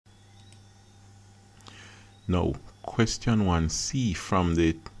Now, question 1C from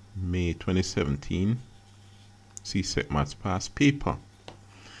the May 2017 CSEC Maths past paper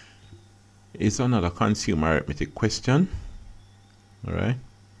is another consumer arithmetic question. All right.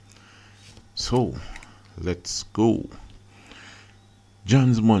 So, let's go.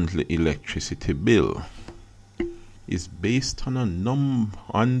 John's monthly electricity bill is based on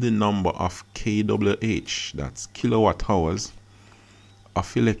the number of kWh, that's kilowatt hours,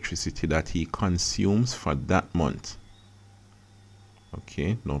 of electricity that he consumes for that month.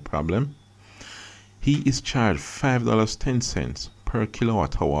 Okay, no problem. He is charged $5.10 per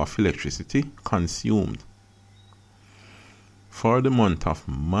kilowatt hour of electricity consumed. For the month of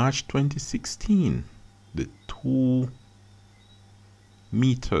March 2016, the two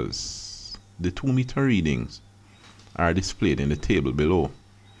meter readings are displayed in the table below.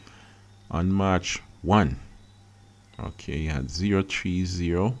 On March 1, okay, you had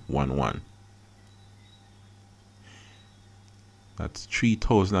 03011. That's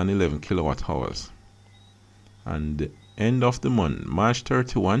 3011 kilowatt hours. And the end of the month, March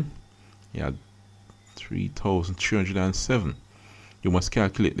 31, you had 3307. You must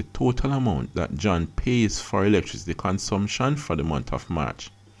calculate the total amount that John pays for electricity consumption for the month of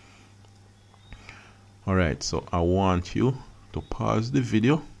March. Alright, so I want you to pause the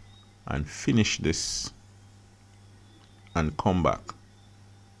video and finish this and come back.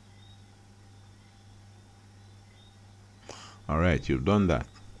 Alright, you've done that.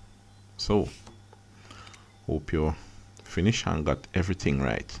 So, hope you finished and got everything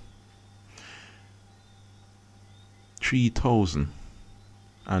right.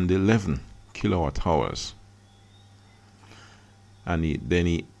 3011 kilowatt hours. And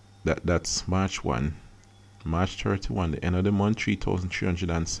that's March 1. March 31, the end of the month,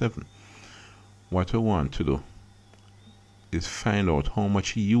 3307. What we want to do is find out how much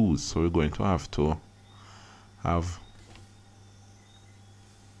he used. So we're going to have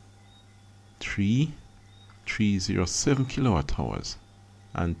 3307 kilowatt hours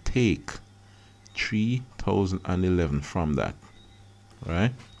and take 3011 from that,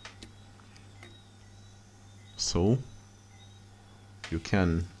 right? So you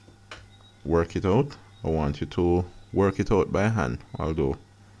can work it out. I want you to work it out by hand, although,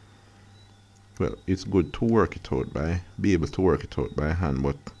 well, it's good to be able to work it out by hand,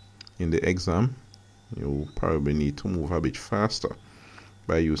 but in the exam you probably need to move a bit faster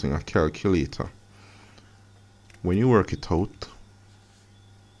by using a calculator. When you work it out,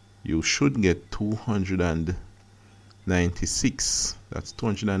 you should get 296. That's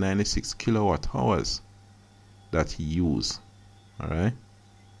 296 kilowatt hours that he used. Alright.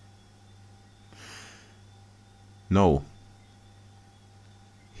 Now,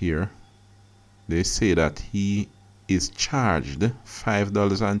 here they say that he is charged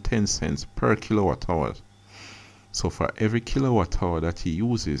 $5.10 per kilowatt hour. So for every kilowatt hour that he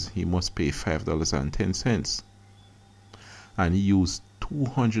uses, he must pay $5.10. And he used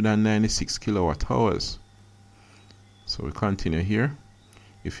 296 kilowatt hours. So we continue here.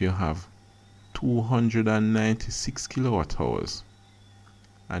 If you have 296 kilowatt hours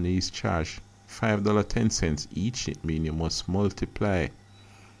and he's charged $5.10 each, it means you must multiply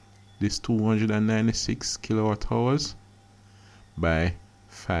this 296 kilowatt hours by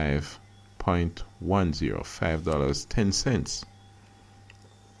 5.10, $5.10.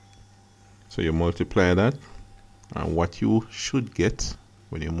 So you multiply that, and what you should get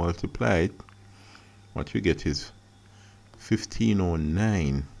when you multiply it, what you get is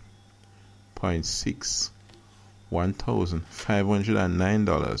 $1,509.6,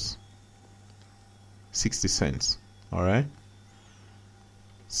 $1,509.60. Alright?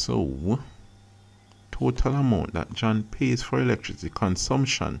 So, total amount that John pays for electricity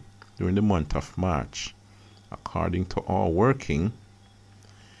consumption during the month of March, according to our working,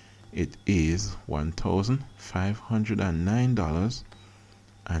 it is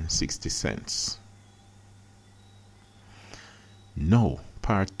 $1,509.60. Now,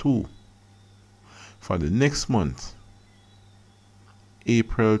 part 2. For the next month,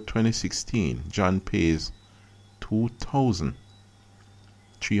 April 2016, John pays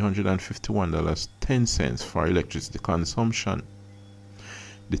 $2,351.10 for electricity consumption.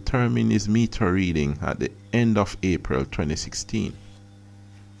 Determine his meter reading at the end of April 2016.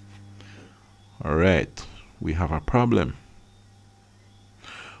 Alright, we have a problem.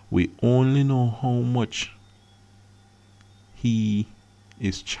 We only know how much he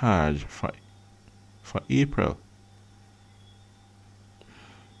is charged for April.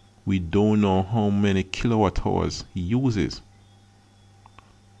 We don't know how many kilowatt hours he uses.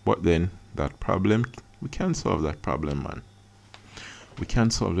 But then that problem, we can solve that problem, man. We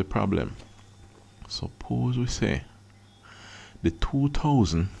can solve the problem. suppose we say the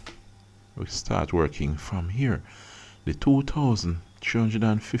 2000, we start working from here. The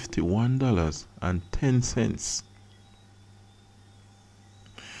 $2,351.10.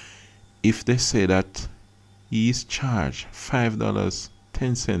 If they say that he is charged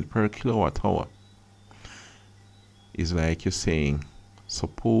 $5.10 per kilowatt hour, it's like you're saying,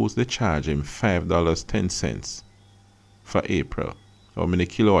 suppose they charge him $5.10 for April. How many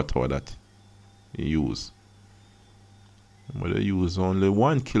kilowatt hour that he use? Well, they use only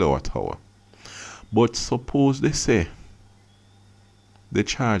 1 kilowatt hour. But suppose they say they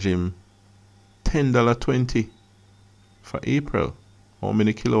charge him $10.20 for April. How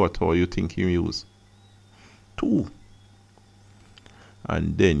many kilowatt hour you think he use? 2.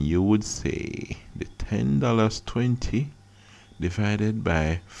 And then you would say the $10.20 divided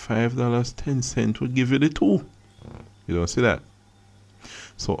by $5.10 would give you the 2. You don't see that?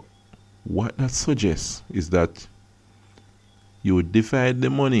 So what that suggests is that you would divide the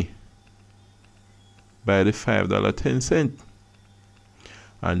money by the $5.10,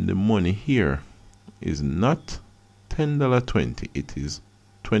 and the money here is not $10.20, it is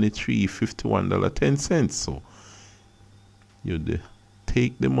 $23.51.10. So you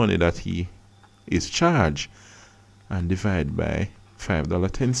take the money that he is charged and divide by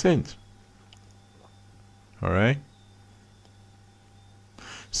 $5.10. All right.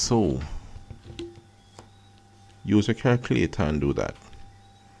 So use a calculator and do that.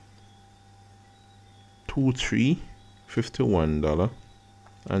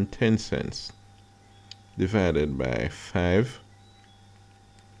 $23.51.10 divided by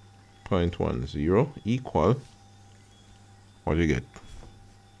 5.10 equal, what do you get?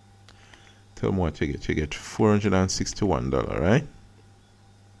 Tell me what you get. You get $461, right?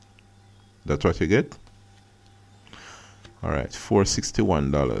 That's what you get? All right,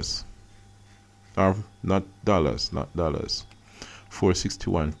 $461. Or not dollars, not dollars.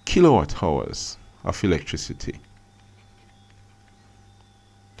 461 kilowatt hours of electricity.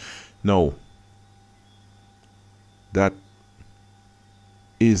 Now, that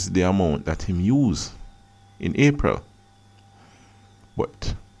is the amount that him use in April.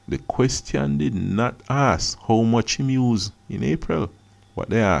 But the question did not ask how much him use in April. What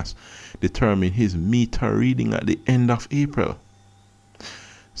they asked, determine his meter reading at the end of April.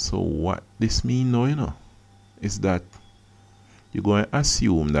 So what this mean now, you know, is that you're going to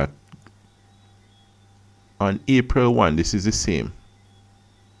assume that on April 1, this is the same.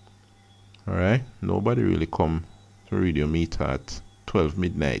 Alright, nobody really come to read your meter at 12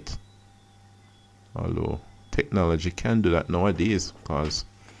 midnight. Although technology can do that nowadays, because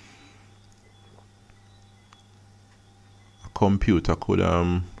a computer could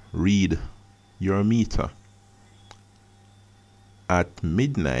read your meter at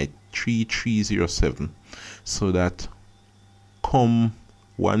midnight 3307, so that come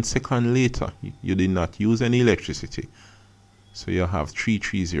 1 second later you did not use any electricity, so you have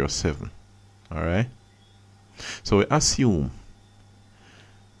 3307. all right, so we assume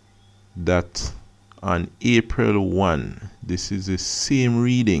that on April 1 this is the same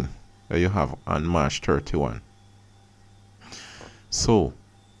reading that you have on March 31. So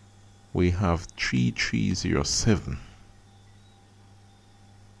we have 3307.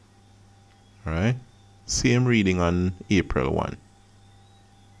 All right, same reading on April 1.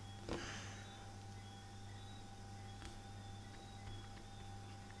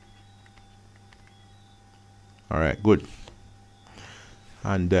 All right, good.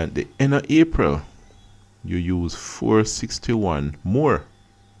 And then the end of April, you use 461 more.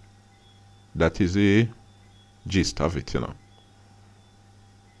 That is the gist of it, you know.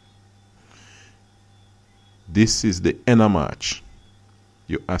 This is the end of March.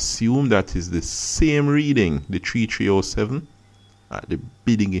 You assume that is the same reading, the 3307, at the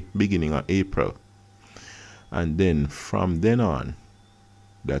beginning of April. And then from then on,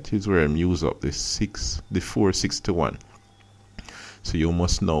 that is where I'm use up the 461. So you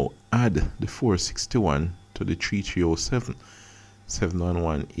must now add the 461 to the 3307. 7 and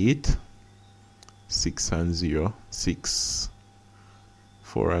 1, 8. 6 and 0, 6.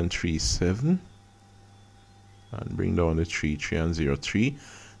 4 and 3, 7. And bring down the 3, 3 and 0, 3.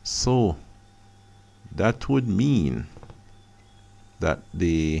 So that would mean that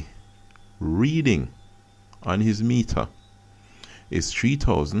the reading on his meter is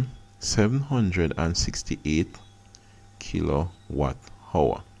 3,768 kilowatt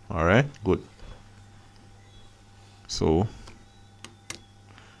hour. All right, good. So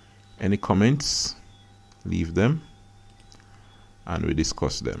any comments, leave them and we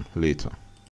discuss them later.